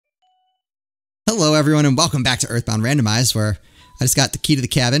everyone, and welcome back to Earthbound Randomizer, where I just got the key to the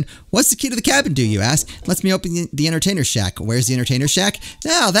cabin. What's the key to the cabin do, you ask? Lets me open the entertainer shack. Where's the entertainer shack?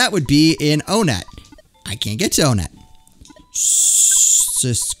 Now, that would be in Onet. I can't get to Onet.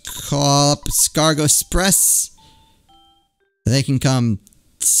 Just call up Scargo Express. They can come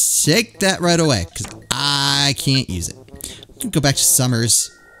take that right away, because I can't use it. I can go back to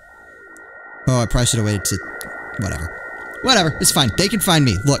Summers. Oh, I probably should have waited to... whatever. Whatever, it's fine. They can find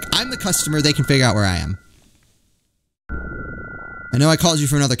me. Look, I'm the customer. They can figure out where I am. I know I called you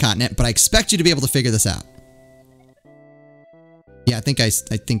from another continent, but I expect you to be able to figure this out. Yeah, I think I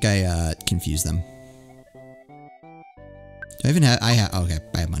confused them. Do I even have... oh, okay,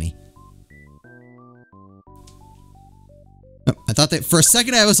 I have money. Oh, I thought that... for a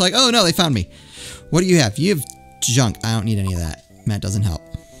second, I was like, oh, no, they found me. What do you have? You have junk. I don't need any of that. That doesn't help.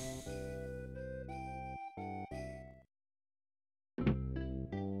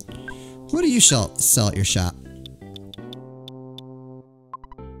 What do you sell at your shop?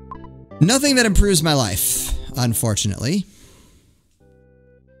 Nothing that improves my life, unfortunately.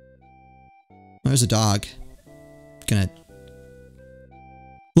 There's a dog. Gonna...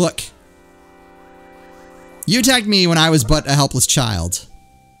 Look. You attacked me when I was but a helpless child.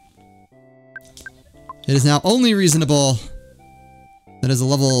 It is now only reasonable that as a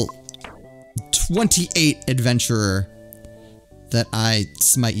level 28 adventurer that I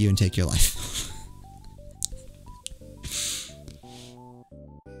smite you and take your life.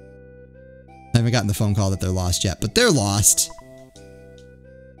 I haven't gotten the phone call that they're lost yet, but they're lost.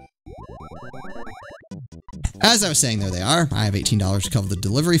 As I was saying, there they are. I have $18 to cover the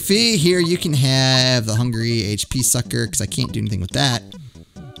delivery fee. Here you can have the hungry HP sucker, because I can't do anything with that.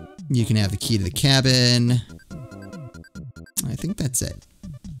 You can have the key to the cabin. I think that's it.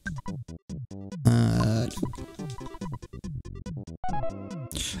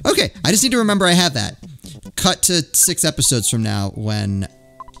 Okay, I just need to remember I have that. Cut to 6 episodes from now when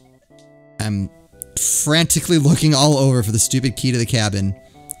I'm frantically looking all over for the stupid key to the cabin.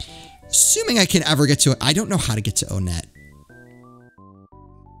 Assuming I can ever get to it. I don't know how to get to Onet.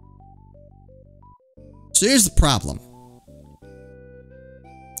 So here's the problem.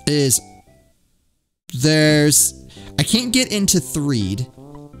 I can't get into Threed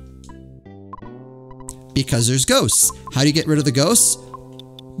because there's ghosts. How do you get rid of the ghosts?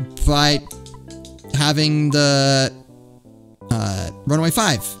 By having the Runaway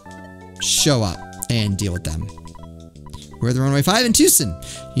 5 show up and deal with them. We're the Runaway 5 in Tucson.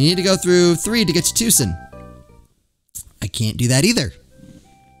 You need to go through 3 to get to Tucson. I can't do that either.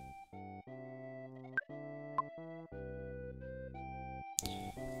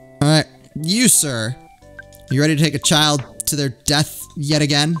 Alright, you, sir. You ready to take a child to their death yet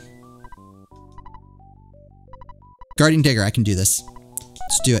again? Guardian Digger, I can do this.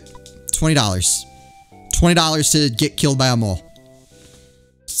 Let's do it. $20. $20 to get killed by a mole.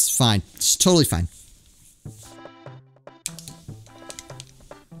 It's fine. It's totally fine.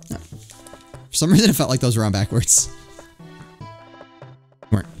 No. For some reason, it felt like those were on backwards.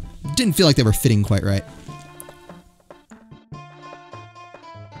 Weren't. Didn't feel like they were fitting quite right.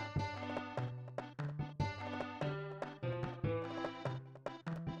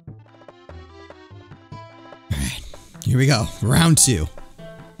 Alright. Here we go. Round 2.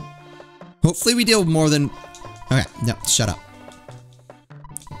 Hopefully we deal with more than... Okay, no, shut up.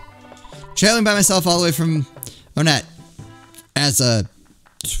 Traveling by myself all the way from Onet. As a,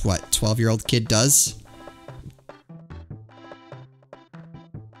 what, 12-year-old kid does?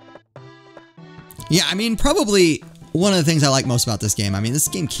 Yeah, I mean, probably one of the things I like most about this game. I mean, this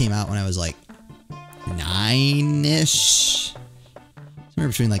game came out when I was like 9-ish. Somewhere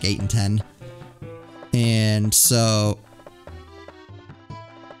between like 8 and 10. And so...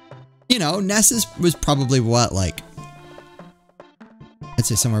 you know, Ness was probably what, like... I'd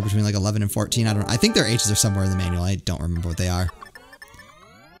say somewhere between like 11 and 14. I don't know. I think their ages are somewhere in the manual. I don't remember what they are.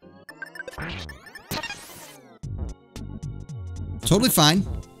 Totally fine.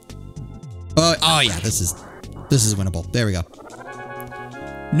 Oh yeah, this is winnable. There we go.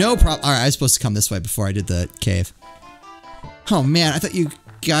 No problem. Alright, I was supposed to come this way before I did the cave. Oh man, I thought you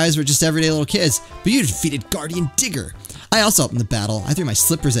guys were just everyday little kids. But you defeated Guardian Digger. I also helped in the battle. I threw my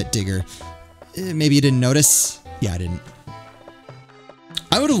slippers at Digger. Maybe you didn't notice? Yeah, I didn't.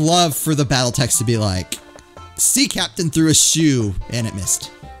 I would have loved for the battle text to be like, Sea Captain threw a shoe and it missed.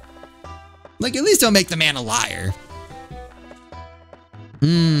 Like, at least don't make the man a liar.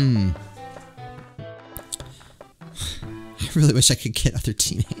 I really wish I could get other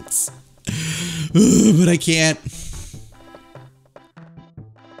teammates. But I can't.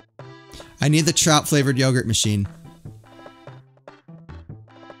 I need the trout flavored yogurt machine.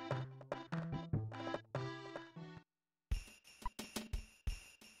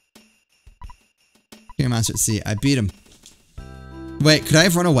 monster at sea. I beat him. Wait, could I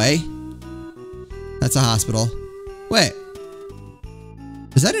have run away? That's a hospital. Wait.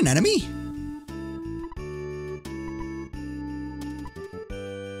 Is that an enemy?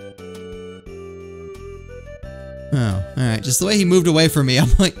 Oh, alright. Just the way he moved away from me, I'm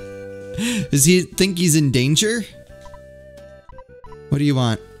like... Does he think he's in danger? What do you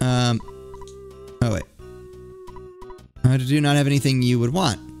want? Oh, wait. I do not have anything you would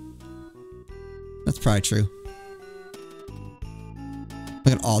want. That's probably true.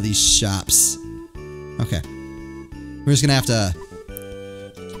 Look at all these shops. Okay. We're just gonna have to...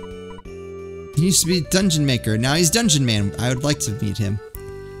 He used to be Dungeon Maker. Now he's Dungeon Man. I would like to meet him.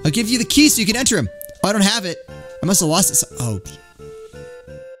 I'll give you the key so you can enter him. Oh, I don't have it. I must have lost it. Oh.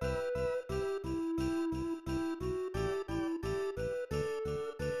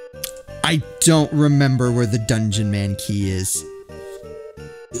 I don't remember where the Dungeon Man key is.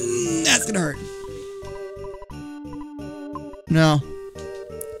 That's gonna hurt. No.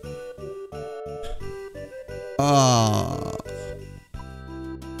 Oh.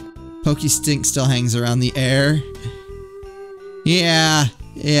 Pokey Stink still hangs around the air. Yeah,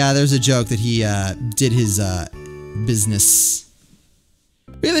 there's a joke that he did his business.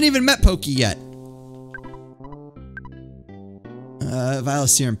 We haven't even met Pokey yet. Violet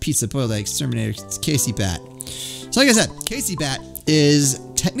Serum, Pizza, Boiled Egg, Exterminator, Casey Bat. So like I said, Casey Bat is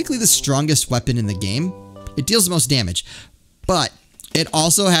technically the strongest weapon in the game. It deals the most damage, but it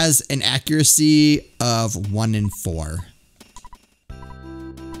also has an accuracy of 1 in 4.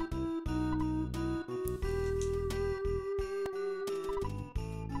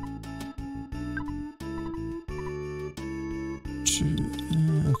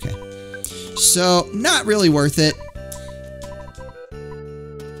 Okay. So, not really worth it.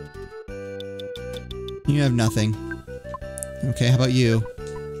 You have nothing. Okay, how about you?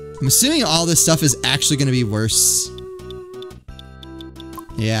 I'm assuming all this stuff is actually going to be worse.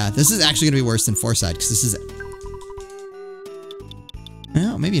 Yeah, this is actually going to be worse than Foresight, because this is...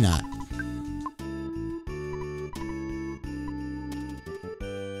 Well, maybe not.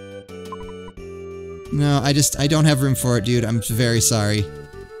 No, I don't have room for it, dude. I'm very sorry.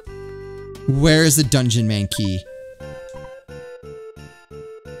 Where is the Dungeon Man key?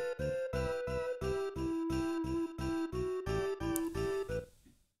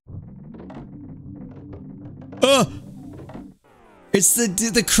 Oh! It's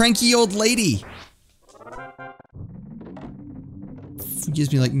the cranky old lady. It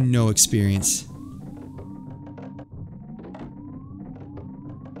gives me like no experience.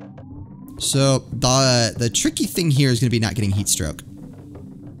 So the tricky thing here is going to be not getting heat stroke.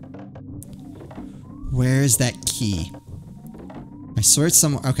 Where is that key? I saw it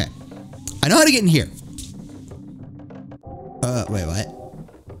somewhere. Okay, I know how to get in here. Wait, what?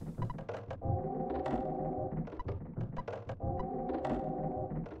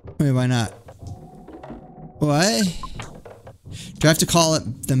 Wait, why not? What? Do I have to call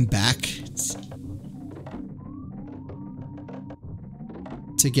them back?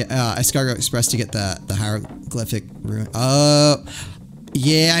 To get, Escargot Express to get the hieroglyphic ruin. Oh,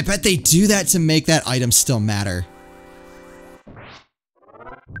 yeah, I bet they do that to make that item still matter.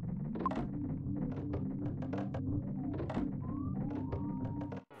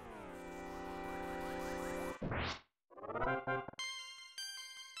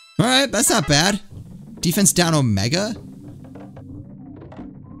 Alright, that's not bad. Defense down Omega?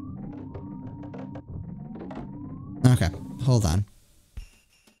 Okay, hold on.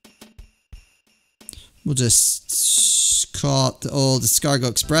 We'll just call it the old Escargot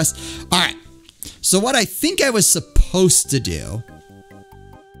Express. Alright, so what I think I was supposed to do...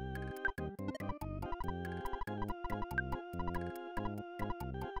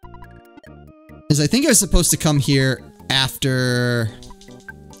 is I think I was supposed to come here after...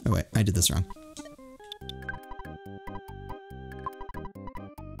 Oh wait, I did this wrong.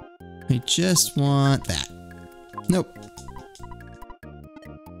 I just want that. Nope.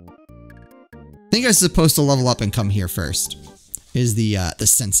 I think I was supposed to level up and come here first. Is the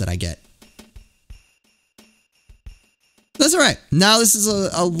sense that I get. That's alright. Now this is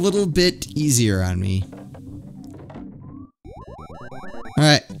a little bit easier on me.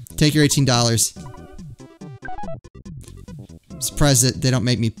 Alright, take your $18. I'm surprised that they don't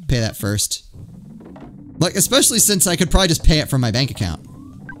make me pay that first. Like, especially since I could probably just pay it from my bank account.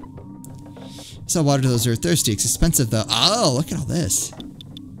 Sell water to those who are thirsty. It's expensive though. Oh, look at all this.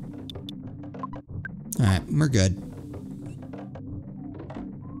 Alright, we're good.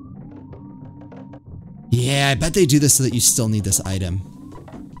 Yeah, I bet they do this so that you still need this item.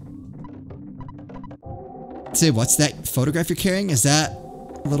 Say, what's that photograph you're carrying? Is that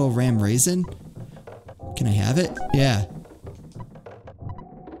little ram raisin? Can I have it? Yeah.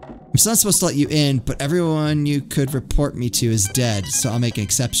 I'm still not supposed to let you in, but everyone you could report me to is dead, so I'll make an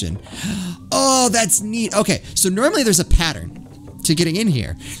exception. Oh, that's neat. Okay, so normally there's a pattern to getting in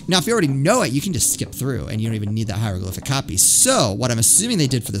here. Now, if you already know it, you can just skip through, and you don't even need that hieroglyphic copy. So, what I'm assuming they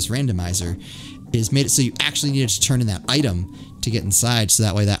did for this randomizer is made it so you actually needed to turn in that item to get inside, so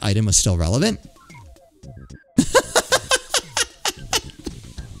that way that item was still relevant.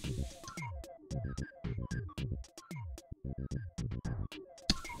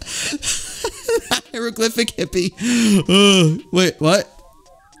 Hieroglyphic hippie. Wait, what?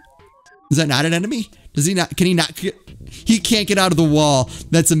 Is that not an enemy? Does he not? Can he not? He can't get out of the wall.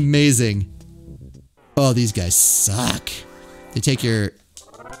 That's amazing. Oh, these guys suck. They take your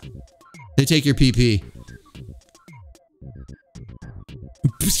PP.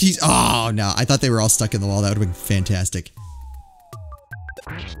 Oh no! I thought they were all stuck in the wall. That would have been fantastic.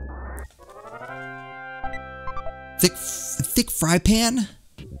 Thick fry pan.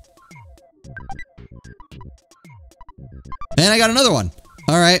 And I got another one.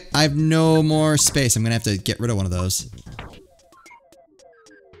 All right, I have no more space. I'm gonna have to get rid of one of those.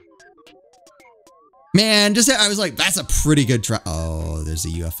 Man, I was like, that's a pretty good try. Oh, there's a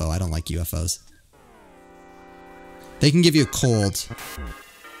UFO. I don't like UFOs. They can give you a cold.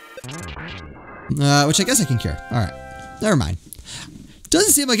 Which I guess I can cure. All right, never mind.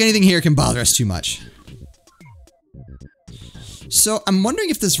 Doesn't seem like anything here can bother us too much. So I'm wondering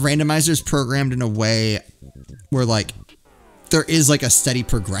if this randomizer is programmed in a way where like there is like a steady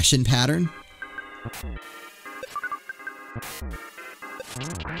progression pattern.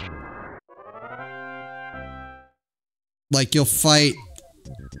 Like you'll fight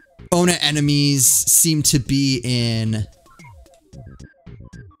Ona enemies seem to be in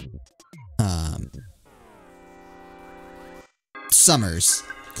summers.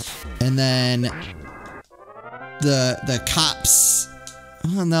 And then the cops,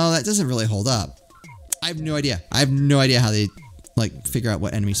 oh no, that doesn't really hold up. I have no idea. I have no idea how they like figure out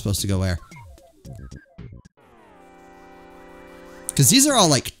what enemy's supposed to go where. Because these are all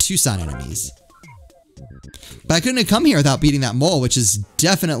like Tucson enemies. But I couldn't have come here without beating that mole, which is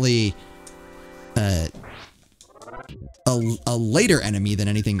definitely a later enemy than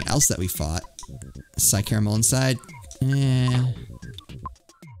anything else that we fought. Caramel inside.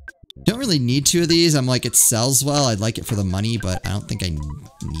 Don't really need two of these. I'm like, it sells well. I'd like it for the money, but I don't think I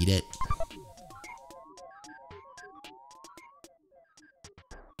need it.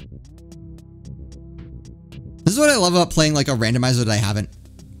 This is what I love about playing like a randomizer that I haven't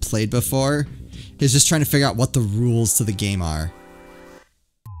played before, is just trying to figure out what the rules to the game are.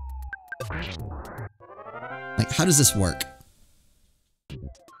 Like, how does this work?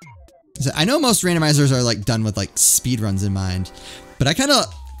 I know most randomizers are like done with like speedruns in mind, but I kind of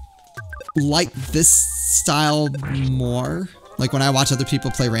like this style more. Like when I watch other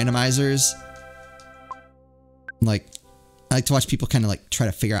people play randomizers, like I like to watch people kind of like try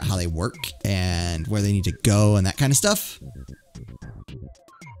to figure out how they work and where they need to go and that kind of stuff.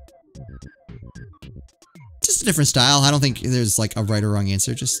 Just a different style. I don't think there's like a right or wrong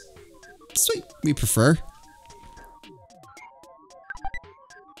answer. Just what we prefer.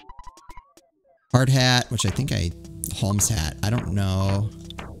 Hard hat, which I think Holmes hat. I don't know.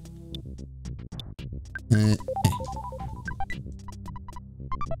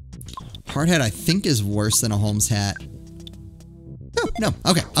 Hard hat I think is worse than a Holmes hat. Oh, no.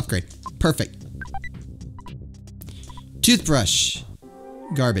 Okay, upgrade. Perfect. Toothbrush.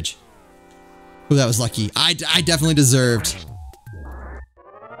 Garbage. Oh, that was lucky. I definitely deserved.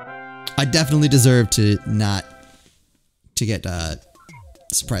 I definitely deserved to not to get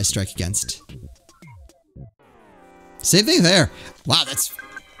surprise strike against. Same thing there. Wow, that's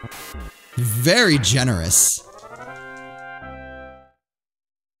very generous.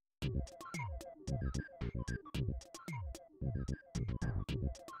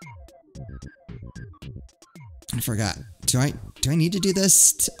 I forgot. Do I need to do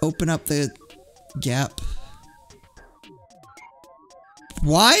this to open up the gap?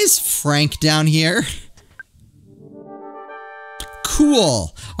 Why is Frank down here?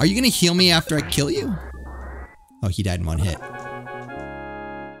 Cool. Are you gonna heal me after I kill you? Oh, he died in one hit.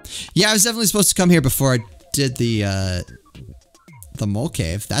 Yeah, I was definitely supposed to come here before I did the mole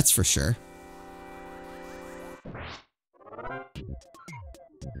cave, that's for sure.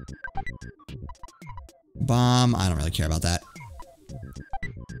 Bomb, I don't really care about that.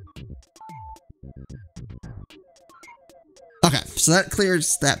 Okay, so that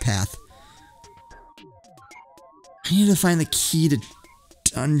clears that path. I need to find the key to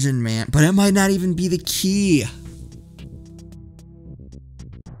Dungeon Man, but it might not even be the key.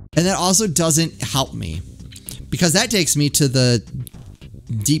 And that also doesn't help me. Because that takes me to the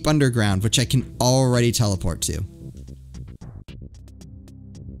deep underground, which I can already teleport to.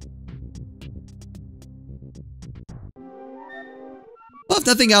 Well, if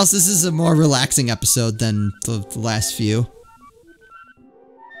nothing else, this is a more relaxing episode than the last few.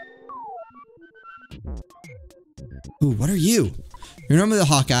 Ooh, what are you? You're normally the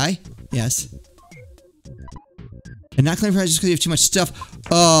Hawkeye. Yes. And not claiming prize just because you have too much stuff.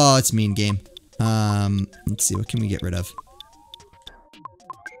 Oh, it's mean game. Let's see, what can we get rid of?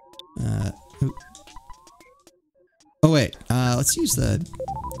 Ooh. Oh wait, let's use the...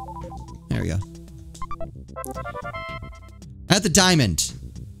 There we go. At the diamond.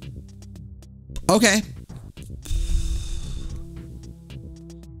 Okay.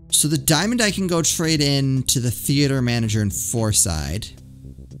 So the diamond I can go trade in to the theater manager in Fourside.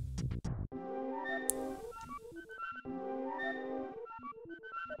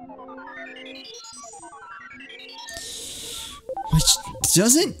 Which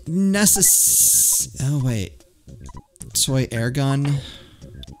doesn't necessarily... Oh, wait. Toy air gun.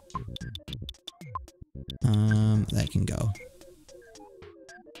 That can go.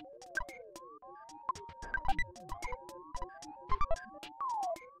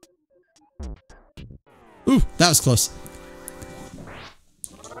 Ooh, that was close.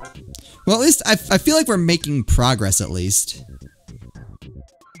 Well, at least I feel like we're making progress, at least.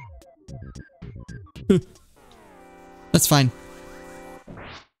 That's fine.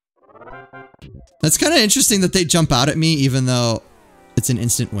 That's kind of interesting that they jump out at me even though it's an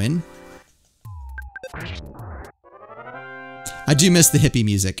instant win. I do miss the hippie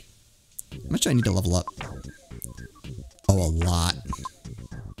music. How much do I need to level up? Oh, a lot.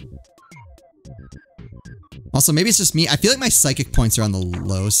 Also, maybe it's just me. I feel like my psychic points are on the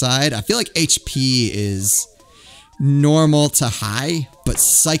low side. I feel like HP is normal to high, but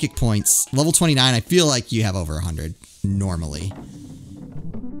psychic points, level 29, I feel like you have over 100 normally.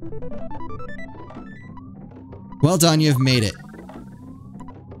 Well done, you have made it.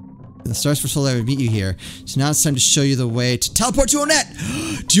 The stars foretold I would meet you here, so now it's time to show you the way to teleport to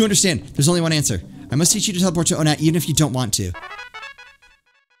Onett! Do you understand? There's only one answer. I must teach you to teleport to Onett even if you don't want to.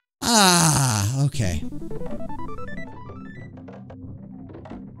 Ah, okay.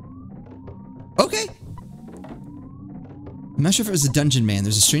 Okay. I'm not sure if it was a dungeon man.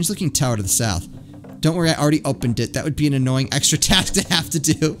 There's a strange looking tower to the south. Don't worry, I already opened it. That would be an annoying extra task to have to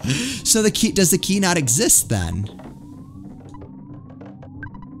do. So the key, does the key not exist then?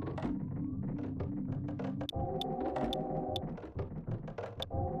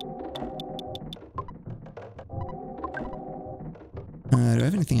 Do I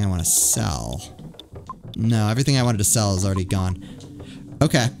have anything I want to sell? No, everything I wanted to sell is already gone.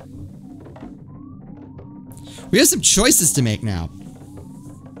 Okay. We have some choices to make now.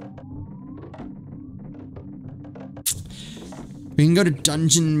 We can go to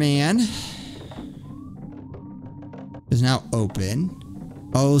Dungeon Man. Is now open.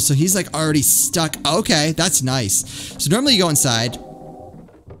 Oh, so he's like already stuck. Okay, that's nice. So normally you go inside.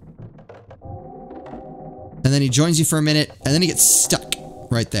 And then he joins you for a minute, and then he gets stuck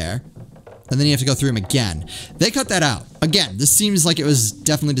right there. And then you have to go through him again. They cut that out. Again, this seems like it was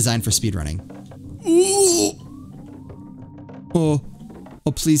definitely designed for speedrunning. Ooh! Oh.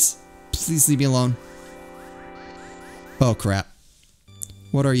 Oh, please. Please leave me alone. Oh, crap.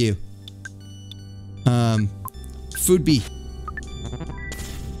 What are you? Food bee.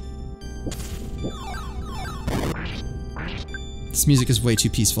 This music is way too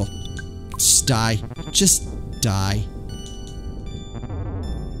peaceful. Just die. Just die.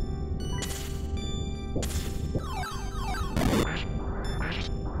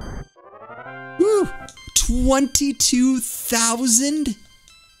 Woo! 22,000?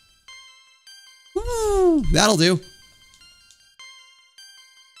 Woo! That'll do.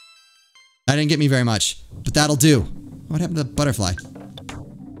 That didn't get me very much, but that'll do. What happened to the butterfly?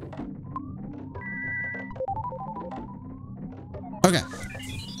 Okay.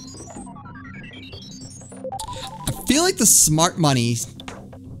 I feel like the smart money...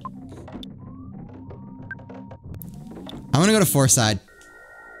 I'm gonna go to Fourside.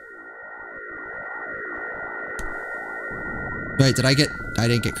 Wait, did I get... I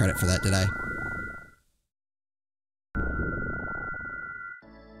didn't get credit for that, did I?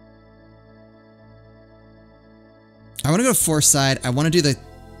 I want to go to Fourside. I want to do the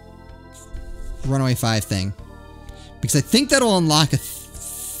Runaway 5 thing. Because I think that'll unlock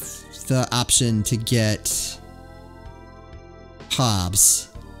the option to get Hobbs.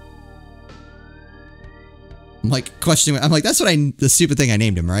 I'm like questioning. I'm like, that's what the stupid thing I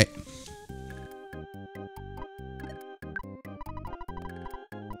named him, right?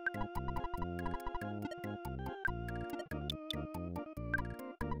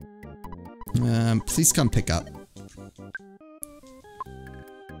 Please come pick up.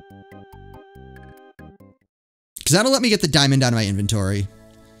 Because that'll let me get the diamond out of my inventory.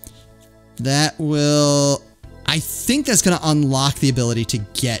 That will... I think that's going to unlock the ability to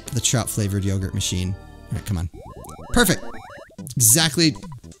get the trout-flavored yogurt machine. All right, come on. Perfect. Exactly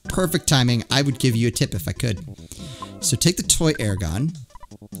perfect timing. I would give you a tip if I could. So take the toy air gun.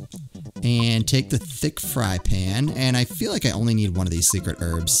 And take the thick fry pan. And I feel like I only need one of these secret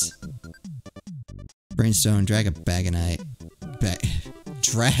herbs. Brainstone, drag a bagonite.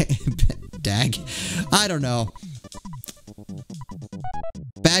 Dag? I don't know.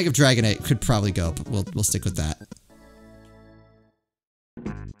 Bag of Dragonite could probably go, but we'll stick with that.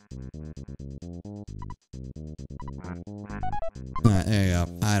 Alright, there you go.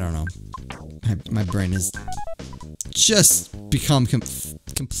 I don't know. My brain has just become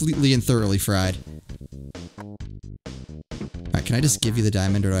completely and thoroughly fried. Alright, can I just give you the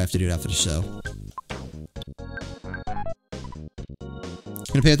diamond, or do I have to do it after the show?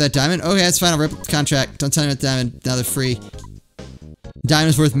 Gonna pay with that diamond? Okay, that's fine. I'll rip up the contract. Don't tell me about the diamond. Now they're free.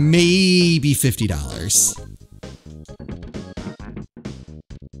 Diamond's worth maybe $50. I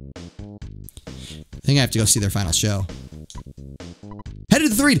think I have to go see their final show.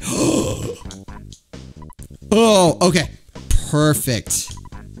 Headed to the 3. Oh, okay. Perfect.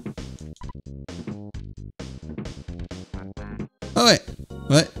 Oh, wait.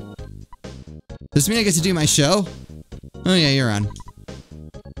 What? Does this mean I get to do my show? Oh, yeah, you're on.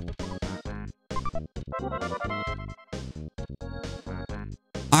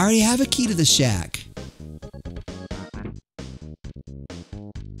 I already have a key to the shack.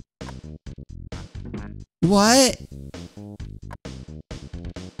 What?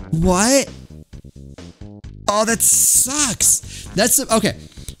 What? Oh, that sucks. That's okay.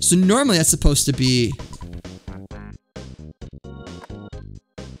 So normally that's supposed to be.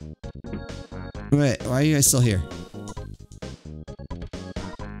 Wait, why are you guys still here?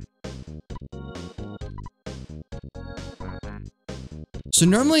 So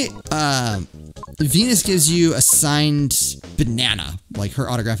normally, Venus gives you a signed banana, like her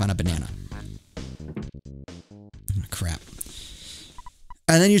autograph on a banana. Oh, crap.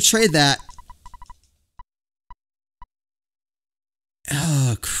 And then you trade that.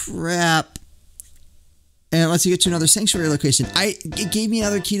 Oh, crap. And it lets you get to another sanctuary location. It gave me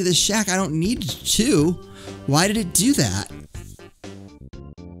another key to the shack. I don't need 2. Why did it do that?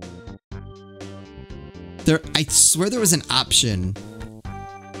 I swear there was an option.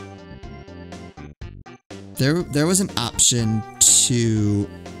 There was an option to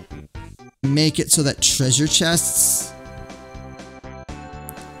make it so that treasure chests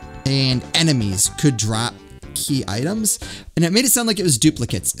and enemies could drop key items, and it made it sound like it was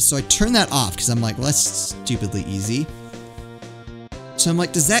duplicates. So I turned that off because I'm like, well, that's stupidly easy. So I'm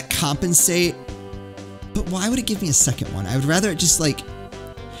like, does that compensate? But why would it give me a second one? I would rather it just like,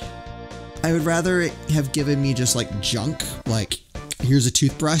 I would rather it have given me just like junk, like here's a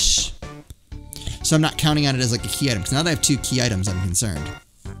toothbrush. So I'm not counting on it as like a key item, because now that I have 2 key items, I'm concerned.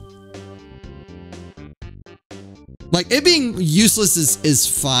 Like, it being useless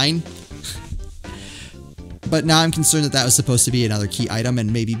is fine. But now I'm concerned that that was supposed to be another key item,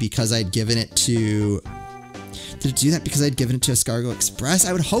 and maybe because I'd given it to... Did it do that because I'd given it to Escargot Express?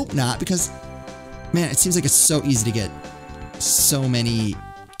 I would hope not, because... Man, it seems like it's so easy to get so many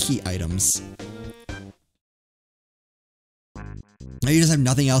key items. Now you just have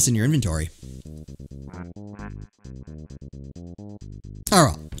nothing else in your inventory.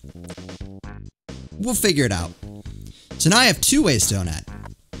 Alright. We'll figure it out. So now I have 2 ways to donate.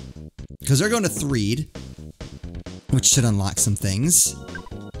 Because they're going to Threed, which should unlock some things.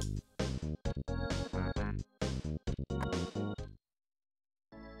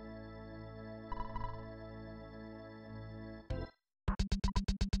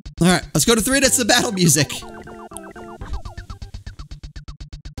 Alright, let's go to Threed. It's the battle music.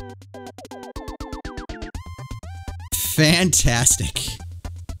 Fantastic.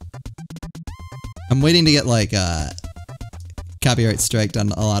 I'm waiting to get like copyright striked on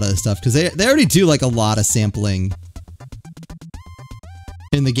a lot of this stuff, because they already do like a lot of sampling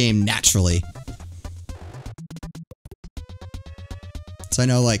in the game naturally. So I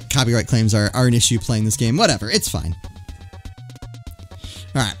know like copyright claims are an issue playing this game. Whatever, it's fine.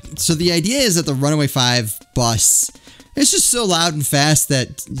 Alright, so the idea is that the Runaway 5 bus is just so loud and fast that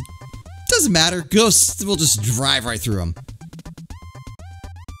it doesn't matter. Ghosts will just drive right through them.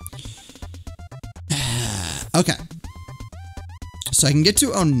 Okay. So I can get to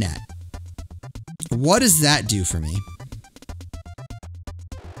Onet. What does that do for me?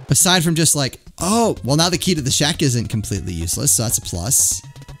 Aside from just like, oh, well now the key to the shack isn't completely useless, so that's a plus.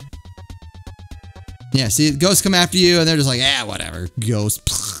 Yeah, see, ghosts come after you, and they're just like, ah, whatever,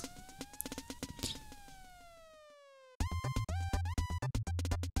 ghost.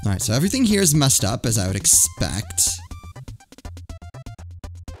 Alright, so everything here is messed up, as I would expect.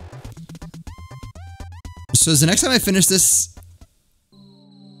 So is the next time I finish this...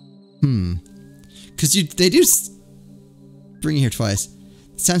 Because they do bring you here twice.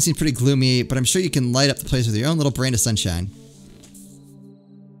 The sound seems pretty gloomy, but I'm sure you can light up the place with your own little brand of sunshine.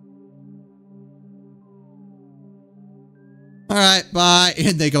 Alright, bye.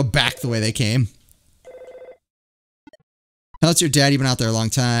 And they go back the way they came. How's your dad? You've been out there a long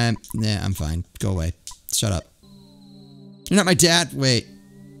time. Nah, I'm fine. Go away. Shut up. You're not my dad. Wait.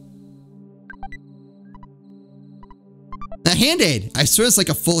 A hand-aid. I swear it's like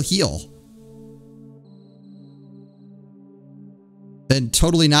a full heal. And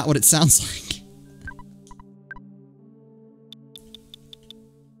totally not what it sounds like.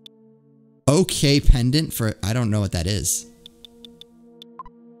 Okay pendant for... I don't know what that is.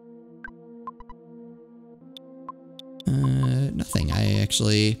 Nothing. I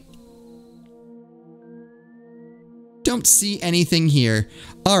actually... don't see anything here.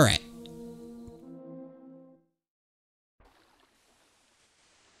 Alright.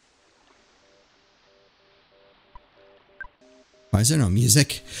 Why is there no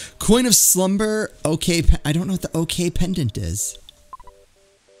music? Coin of slumber. Okay. I don't know what the okay pendant is.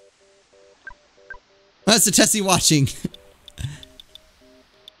 Oh, that's the Tessie watching.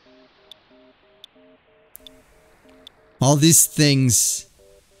 All these things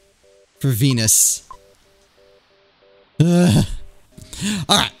for Venus.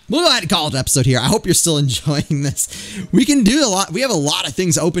 Alright, we'll go ahead and call it an episode here. I hope you're still enjoying this. We can do a lot. We have a lot of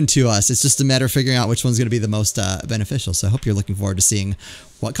things open to us. It's just a matter of figuring out which one's going to be the most beneficial. So I hope you're looking forward to seeing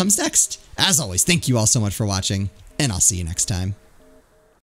what comes next. As always, thank you all so much for watching, and I'll see you next time.